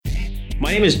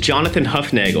My name is Jonathan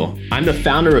Huffnagel. I'm the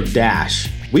founder of Dash.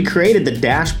 We created the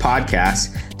Dash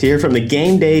podcast to hear from the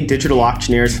game day digital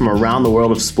auctioneers from around the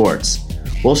world of sports.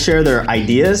 We'll share their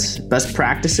ideas, best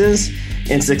practices,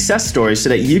 and success stories so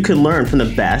that you can learn from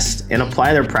the best and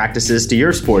apply their practices to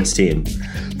your sports team.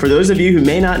 For those of you who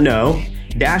may not know,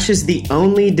 Dash is the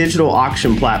only digital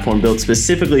auction platform built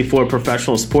specifically for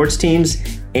professional sports teams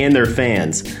and their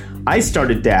fans. I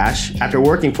started Dash after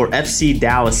working for FC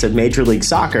Dallas of Major League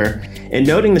Soccer and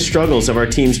noting the struggles of our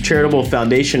team's charitable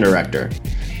foundation director.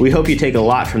 We hope you take a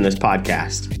lot from this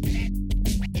podcast.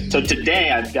 So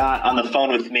today I've got on the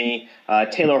phone with me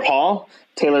Taylor Hall.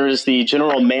 Taylor is the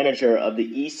general manager of the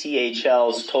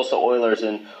ECHL's Tulsa Oilers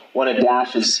and one of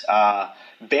Dash's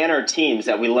banner teams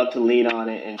that we love to lean on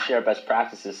and share best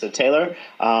practices. So Taylor,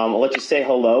 I'll let you say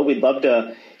hello. We'd love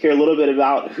to hear a little bit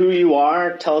about who you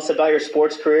are. Tell us about your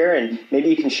sports career, and maybe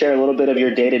you can share a little bit of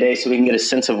your day-to-day so we can get a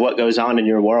sense of what goes on in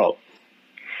your world.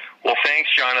 Well, thanks,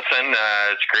 Jonathan.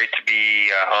 It's great to be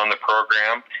on the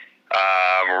program.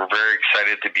 We're very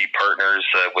excited to be partners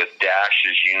with Dash,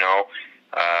 as you know.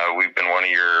 We've been one of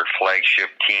your flagship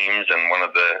teams and one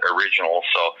of the originals,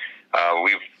 so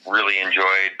we've really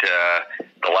enjoyed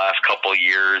the last couple of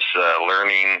years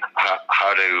learning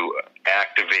how to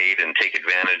activate and take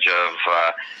advantage of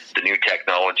the new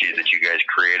technology that you guys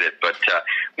created. But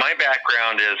my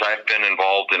background is I've been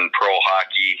involved in pro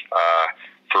hockey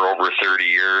for over 30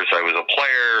 years. I was a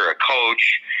player, a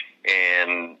coach,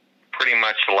 and pretty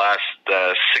much the last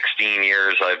 16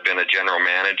 years I've been a general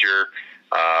manager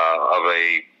of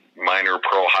a minor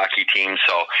pro hockey team.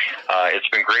 So it's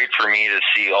been great for me to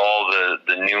see all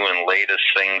the new and latest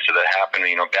things that happen.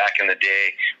 You know, back in the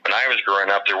day when I was growing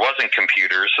up, there wasn't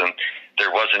computers and there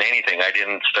wasn't anything. I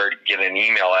didn't start getting an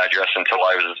email address until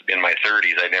I was in my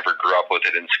 30s. I never grew up with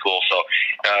it in school. So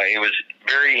it was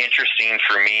very interesting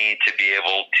for me to be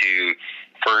able to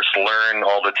first learn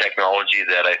all the technology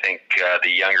that I think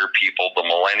the younger people, the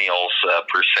millennials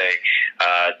per se,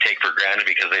 take for granted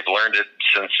because they've learned it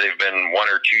since they've been 1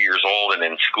 or 2 years old and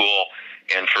in school.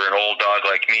 And for an old dog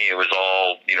like me, it was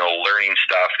all, learning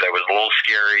stuff that was a little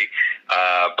scary,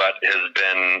 but has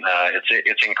been,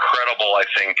 it's incredible, I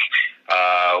think,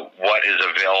 what is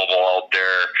available out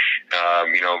there.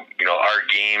 Our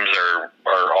games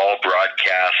are all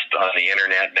broadcast on the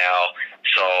internet now.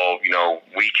 So,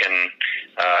 we can,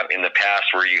 in the past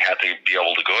where you had to be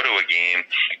able to go to a game,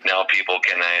 now people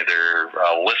can either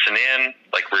listen in,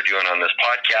 like we're doing on this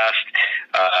podcast,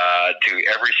 to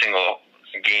every single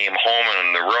game home and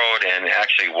on the road and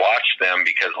actually watch them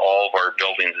because all of our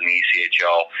buildings in the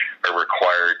ECHL are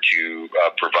required to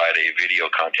provide a video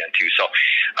content too. So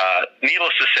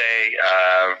needless to say,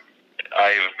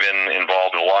 I've been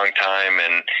involved a long time,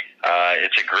 and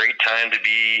it's a great time to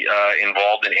be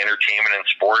involved in entertainment and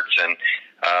sports. And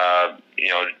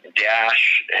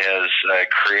Dash has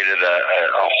created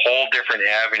a whole different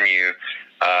avenue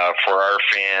for our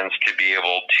fans to be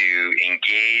able to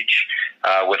engage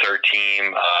with our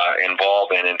team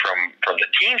involved. And from the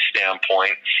team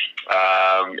standpoint,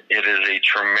 it is a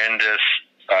tremendous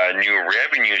new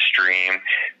revenue stream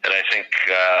that I think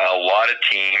a lot of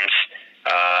teams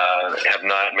have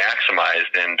not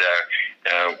maximized. And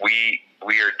we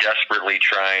are desperately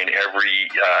trying every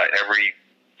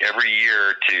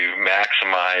year to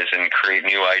maximize and create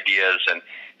new ideas. And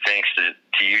thanks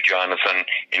to you, Jonathan,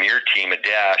 and your team at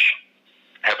Dash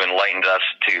have enlightened us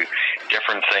to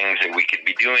different things that we could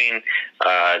be doing,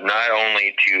 not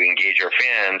only to engage our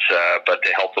fans, but to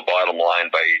help the bottom line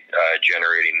by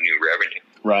generating new revenue.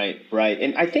 Right.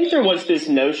 And I think there was this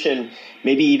notion,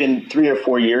 maybe even 3 or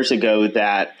 4 years ago,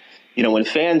 that when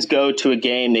fans go to a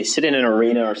game, they sit in an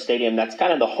arena or stadium, that's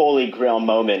kind of the holy grail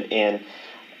moment in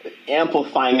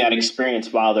amplifying that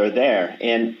experience while they're there.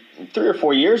 And 3 or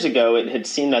 4 years ago, it had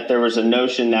seemed that there was a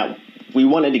notion that we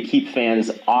wanted to keep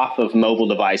fans off of mobile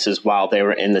devices while they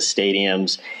were in the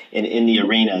stadiums and in the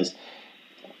arenas.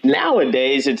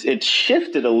 Nowadays, it's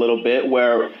shifted a little bit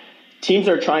where teams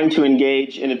are trying to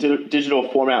engage in a digital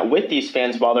format with these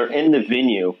fans while they're in the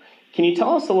venue. Can you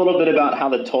tell us a little bit about how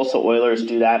the Tulsa Oilers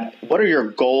do that? What are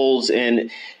your goals,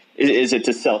 and is it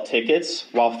to sell tickets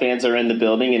while fans are in the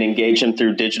building and engage them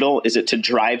through digital? Is it to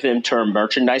drive them to a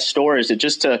merchandise store? Is it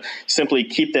just to simply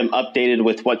keep them updated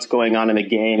with what's going on in the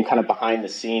game, kind of behind the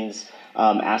scenes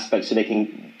aspect, so they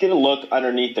can get a look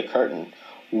underneath the curtain?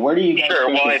 Where do you guys Sure.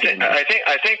 Well, I think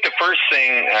the first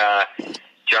thing,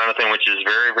 Jonathan, which is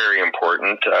very, very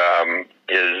important,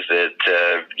 is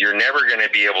that you're never going to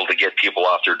be able to get people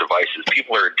off their devices.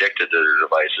 People are addicted to their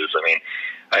devices. I mean,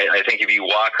 I think if you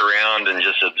walk around and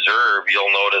just observe,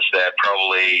 you'll notice that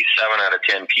probably 7 out of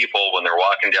 10 people, when they're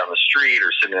walking down the street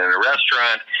or sitting in a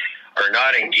restaurant, are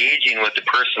not engaging with the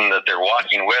person that they're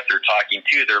walking with or talking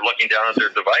to. They're looking down at their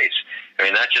device. I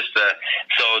mean, that's just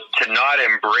so to not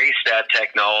embrace that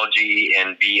technology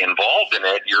and be involved in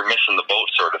it, you're missing the boat,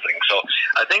 sort of thing. So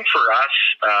I think for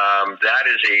us, that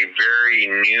is a very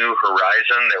new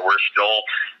horizon that we're still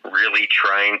really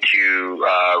trying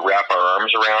to wrap our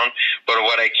arms around. But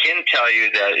what I can tell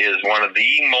you that is one of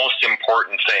the most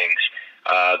important things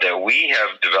that we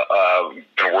have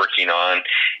been working on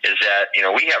is that,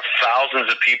 we have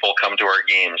thousands of people come to our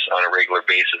games on a regular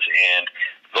basis, and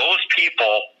those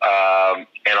people,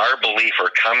 in our belief,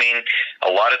 are coming a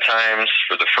lot of times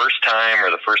for the first time or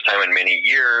the first time in many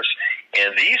years,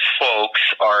 and these folks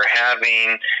are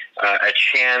having a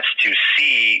chance to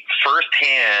see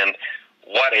firsthand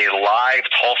what a live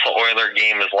Tulsa Oiler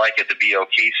game is like at the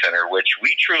BOK Center, which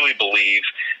we truly believe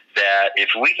that if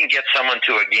we can get someone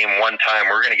to a game one time,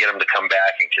 we're going to get them to come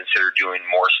back and consider doing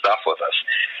more stuff with us.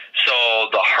 So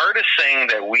the hardest thing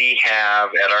that we have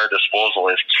at our disposal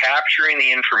is capturing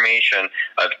the information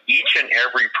of each and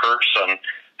every person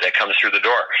that comes through the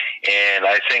door. And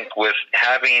I think with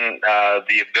having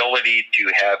the ability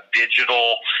to have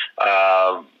digital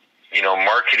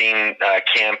marketing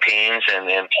campaigns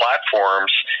and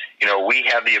platforms, we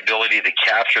have the ability to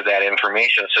capture that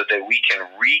information so that we can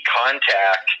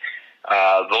recontact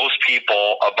those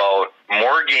people about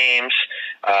more games,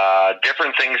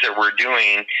 different things that we're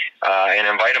doing, and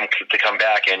invite them to come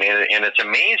back. And it's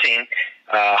amazing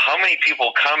how many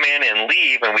people come in and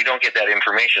leave and we don't get that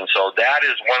information. So that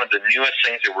is one of the newest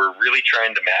things that we're really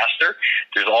trying to master.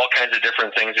 There's all kinds of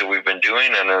different things that we've been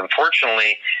doing, and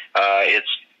unfortunately, it's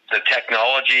the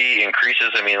technology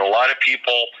increases. I mean, a lot of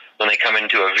people, when they come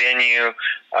into a venue,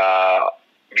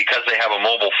 because they have a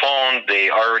mobile phone, they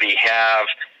already have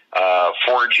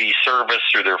 4G service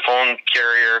through their phone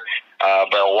carrier,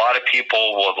 but a lot of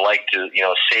people would like to,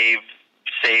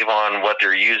 save on what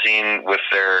they're using with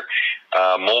their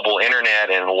mobile internet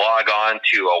and log on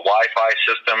to a Wi-Fi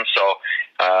system.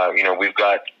 So, we've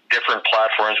got different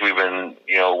platforms we've been,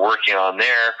 working on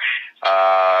there,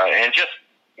 and just,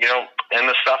 and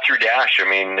the stuff through Dash. I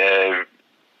mean,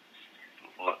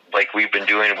 like we've been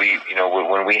doing,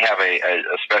 when we have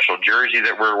a special jersey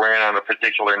that we're wearing on a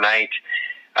particular night,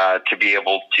 to be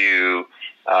able to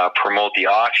promote the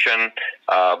auction,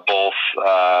 both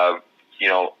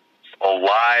a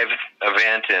live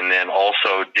event and then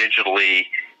also digitally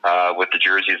with the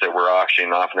jerseys that we're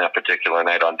auctioning off on that particular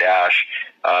night on Dash,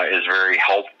 is very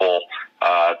helpful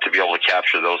to be able to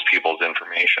capture those people's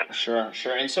information. Sure.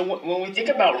 And so when we think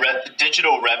about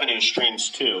digital revenue streams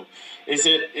too, is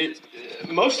it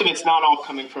most of it's not all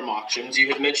coming from auctions? You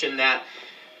had mentioned that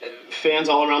fans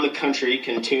all around the country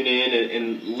can tune in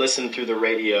and listen through the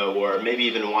radio or maybe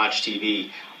even watch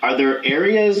TV. Are there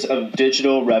areas of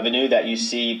digital revenue that you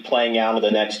see playing out in the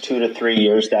next 2 to 3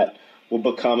 years that will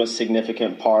become a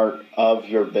significant part of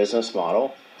your business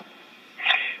model?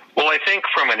 Well, I think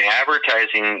from an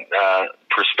advertising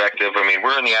perspective,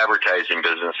 we're in the advertising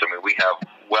business. We have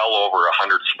well over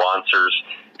 100 sponsors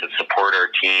that support our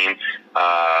team,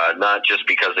 not just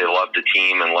because they love the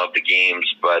team and love the games,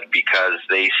 but because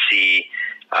they see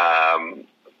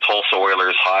Tulsa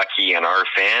Oilers hockey and our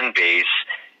fan base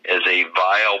as a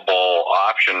viable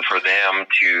option for them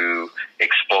to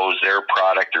expose their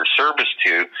product or service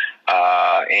to.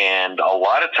 And a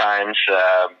lot of times,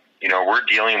 we're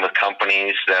dealing with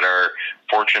companies that are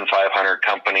Fortune 500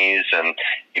 companies and,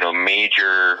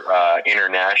 major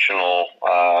international,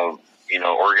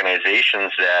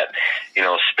 organizations that,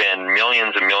 spend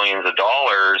millions and millions of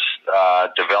dollars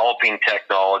developing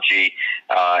technology.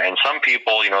 And some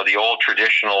people, the old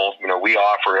traditional, we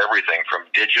offer everything from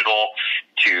digital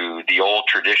to the old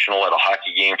traditional at a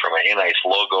hockey game, from an N-Ice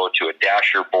logo to a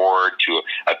dasher board to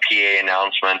a PA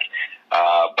announcement.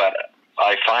 But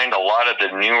I find a lot of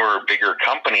the newer, bigger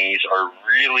companies are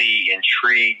really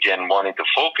intrigued and wanting to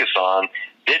focus on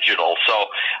digital. So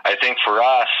I think for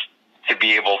us to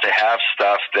be able to have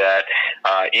stuff that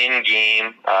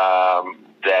in-game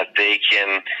that they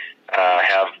can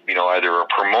have, either a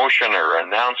promotion or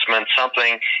announcement,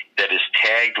 something that is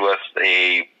tagged with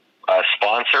a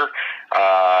sponsor,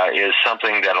 is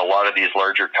something that a lot of these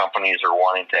larger companies are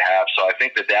wanting to have. So I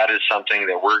think that is something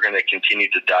that we're going to continue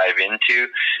to dive into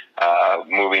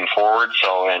moving forward.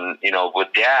 So, and with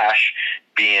Dash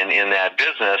being in that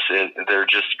business, there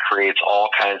just creates all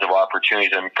kinds of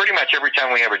opportunities. And pretty much every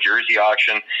time we have a jersey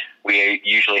auction, we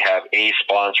usually have a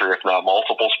sponsor, if not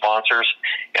multiple sponsors,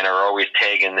 and are always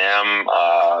tagging them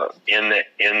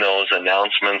in those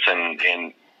announcements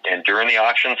and during the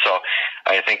auction. So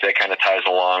I think that kind of ties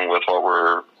along with what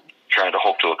we're trying to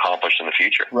hope to accomplish in the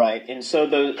future. Right. And so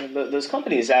those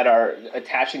companies that are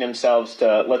attaching themselves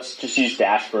to, let's just use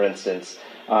Dash, for instance,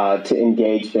 to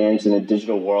engage fans in a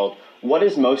digital world, what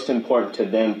is most important to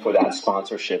them for that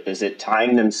sponsorship? Is it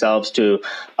tying themselves to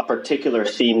a particular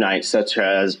theme night, such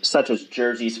as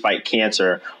Jerseys Fight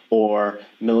Cancer or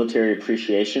Military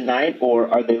Appreciation Night, or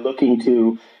are they looking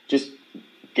to just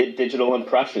get digital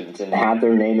impressions and have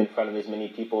their name in front of as many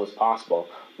people as possible?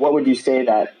 What would you say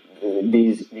that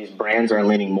these brands are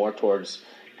leaning more towards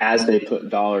as they put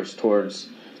dollars towards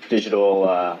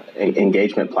digital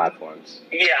engagement platforms?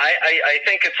 Yeah, I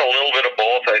think it's a little bit of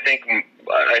both. I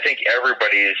think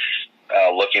everybody's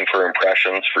looking for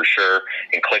impressions for sure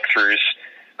and click-throughs.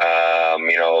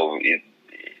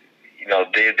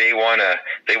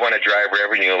 They want to drive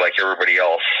revenue like everybody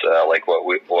else, like what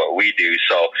we do.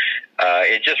 So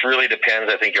it just really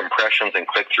depends. I think impressions and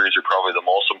click-throughs are probably the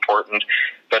most important.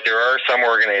 But there are some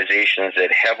organizations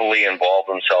that heavily involve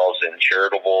themselves in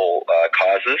charitable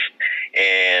causes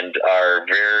and are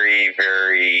very,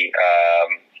 very,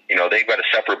 they've got a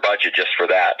separate budget just for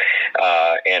that.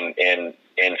 And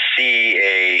see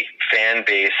a fan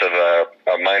base of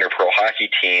a minor pro hockey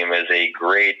team as a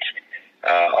great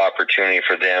opportunity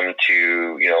for them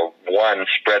to, one,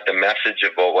 spread the message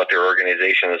about what their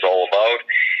organization is all about,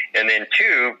 and then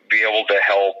two, be able to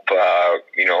help,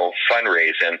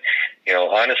 fundraise. And,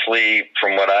 honestly,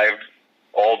 from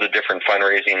all the different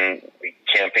fundraising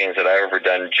campaigns that I've ever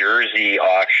done, jersey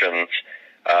auctions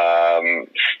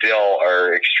still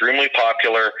are extremely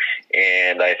popular.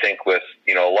 And I think with,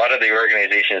 a lot of the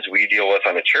organizations we deal with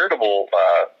on the charitable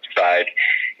side,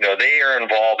 they are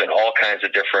involved in all kinds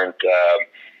of different,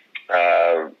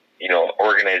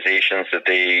 organizations that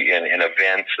and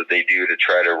events that they do to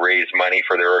try to raise money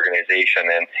for their organization.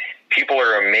 And people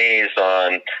are amazed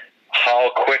on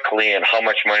how quickly and how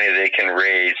much money they can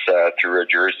raise through a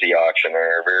jersey auction, and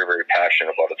are very, very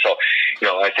passionate about it. So,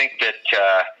 I think that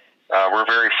we're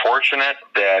very fortunate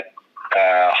that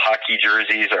hockey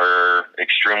jerseys are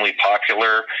extremely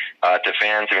popular to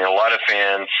fans. I mean, a lot of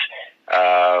fans,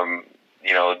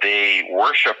 they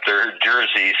worship their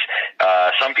jerseys.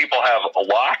 Some people have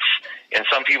lots, and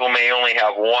some people may only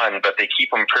have one, but they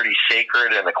keep them pretty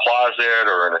sacred in a closet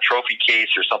or in a trophy case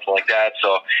or something like that.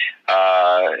 So,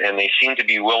 and they seem to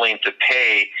be willing to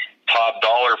pay top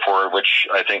dollar for it, which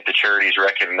I think the charities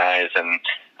recognize and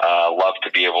love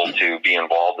to be able to be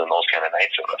involved in those kind of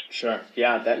nights with us. Sure.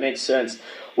 Yeah, that makes sense.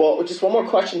 Well, just one more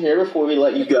question here before we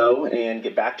let you go and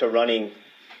get back to running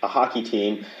a hockey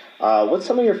team. What's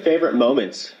some of your favorite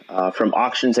moments from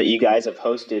auctions that you guys have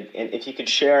hosted? And if you could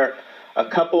share a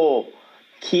couple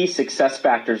key success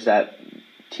factors that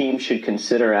teams should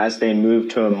consider as they move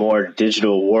to a more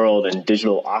digital world and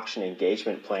digital auction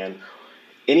engagement plan.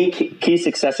 Any key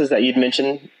successes that you'd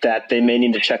mentioned that they may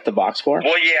need to check the box for?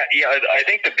 Well, yeah. I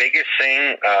think the biggest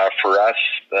thing for us,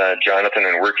 Jonathan,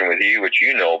 and working with you, which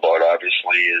you know about,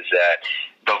 obviously, is that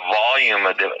the volume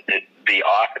of the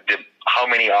how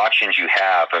many auctions you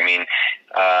have. I mean,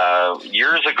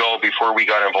 years ago, before we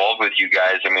got involved with you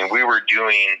guys, I mean, we were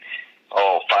doing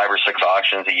 5 or 6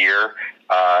 auctions a year.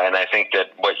 And I think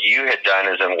that what you had done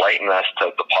is enlighten us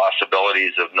to the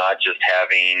possibilities of not just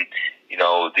having,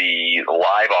 the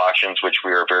live auctions, which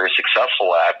we were very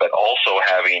successful at, but also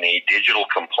having a digital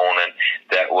component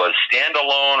that was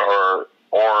standalone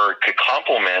or could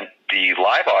complement the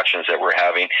live auctions that we're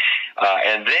having.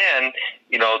 And then,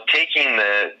 taking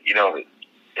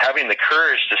having the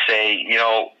courage to say,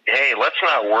 hey, let's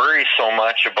not worry so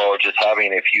much about just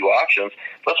having a few auctions.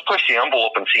 Let's push the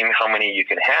envelope and see how many you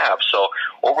can have. So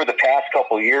over the past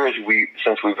couple of years,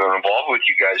 since we've been involved with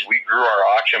you guys, we grew our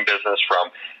auction business from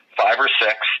 5 or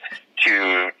 6 to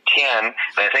 10. And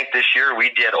I think this year we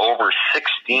did over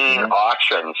 16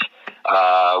 auctions,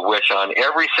 which on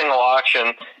every single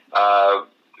auction,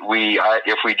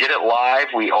 if we did it live,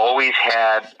 we always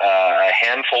had a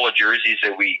handful of jerseys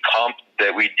that we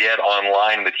did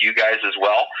online with you guys as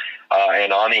well,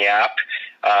 and on the app,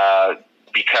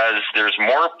 because there's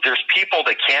people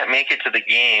that can't make it to the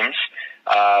games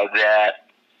that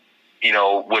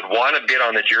would want to bid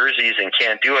on the jerseys and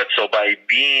can't do it. So by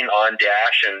being on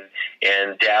Dash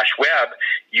and Dash Web,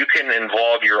 you can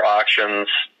involve your auctions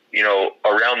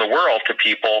around the world to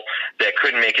people that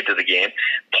couldn't make it to the game.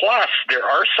 Plus, there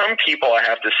are some people, I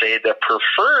have to say, that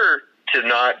prefer to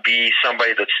not be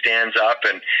somebody that stands up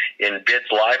and bids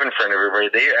live in front of everybody.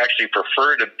 They actually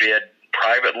prefer to bid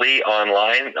privately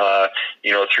online,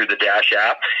 through the Dash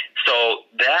app. So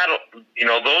that,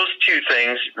 those two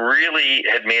things really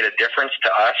had made a difference to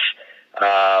us.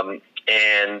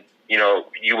 And,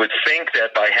 you would think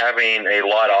that by having a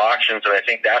lot of auctions, and I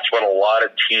think that's what a lot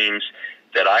of teams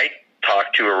that I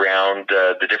talk to around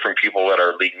the different people at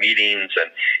our league meetings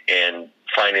and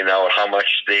finding out how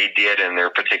much they did in their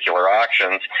particular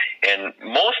auctions. And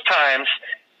most times,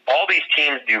 all these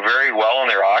teams do very well in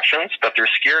their auctions, but they're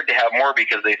scared to have more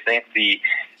because they think the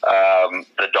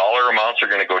dollar amounts are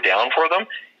going to go down for them.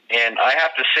 And I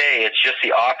have to say, it's just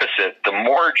the opposite. The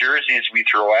more jerseys we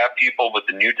throw at people with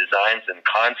the new designs and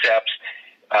concepts,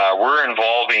 we're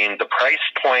involving the price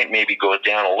point maybe goes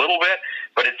down a little bit,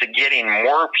 but it's getting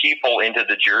more people into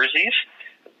the jerseys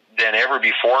than ever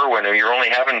before. When you're only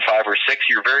having 5 or 6,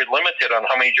 you're very limited on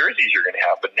how many jerseys you're going to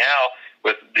have. But now,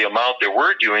 with the amount that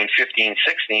we're doing, 15,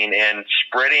 16, and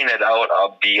spreading it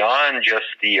out beyond just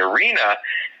the arena,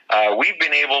 we've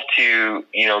been able to,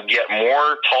 get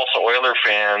more Tulsa Oiler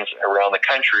fans around the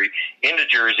country into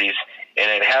jerseys, and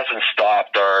it hasn't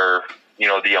stopped our,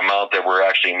 the amount that we're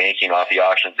actually making off the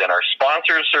auctions. And our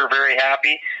sponsors are very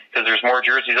happy because there's more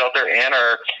jerseys out there, and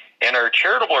our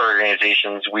charitable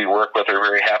organizations we work with are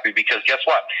very happy because guess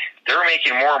what? They're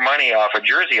making more money off a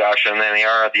jersey auction than they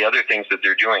are the other things that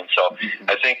they're doing. So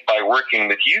I think by working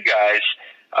with you guys,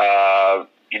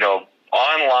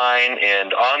 online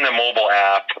and on the mobile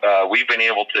app, we've been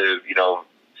able to,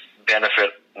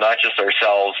 benefit not just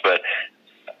ourselves, but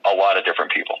a lot of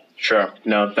different people. Sure.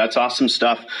 No, that's awesome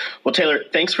stuff. Well, Taylor,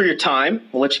 thanks for your time.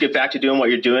 We'll let you get back to doing what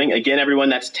you're doing. Again, everyone,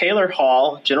 that's Taylor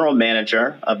Hall, General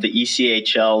Manager of the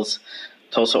ECHL's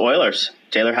Tulsa Oilers.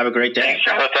 Taylor, have a great day. Thanks,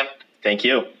 Jonathan. Thank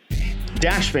you.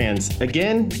 Dash fans,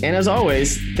 again, and as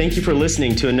always, thank you for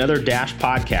listening to another Dash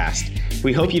podcast.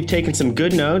 We hope you've taken some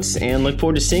good notes and look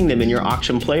forward to seeing them in your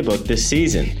auction playbook this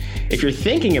season. If you're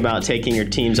thinking about taking your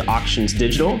team's auctions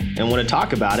digital and want to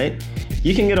talk about it,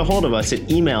 you can get a hold of us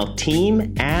at email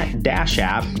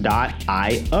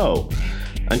team@dashapp.io.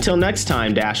 Until next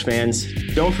time, Dash fans,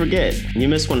 don't forget, you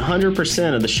miss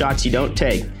 100% of the shots you don't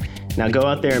take. Now go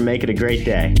out there and make it a great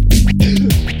day.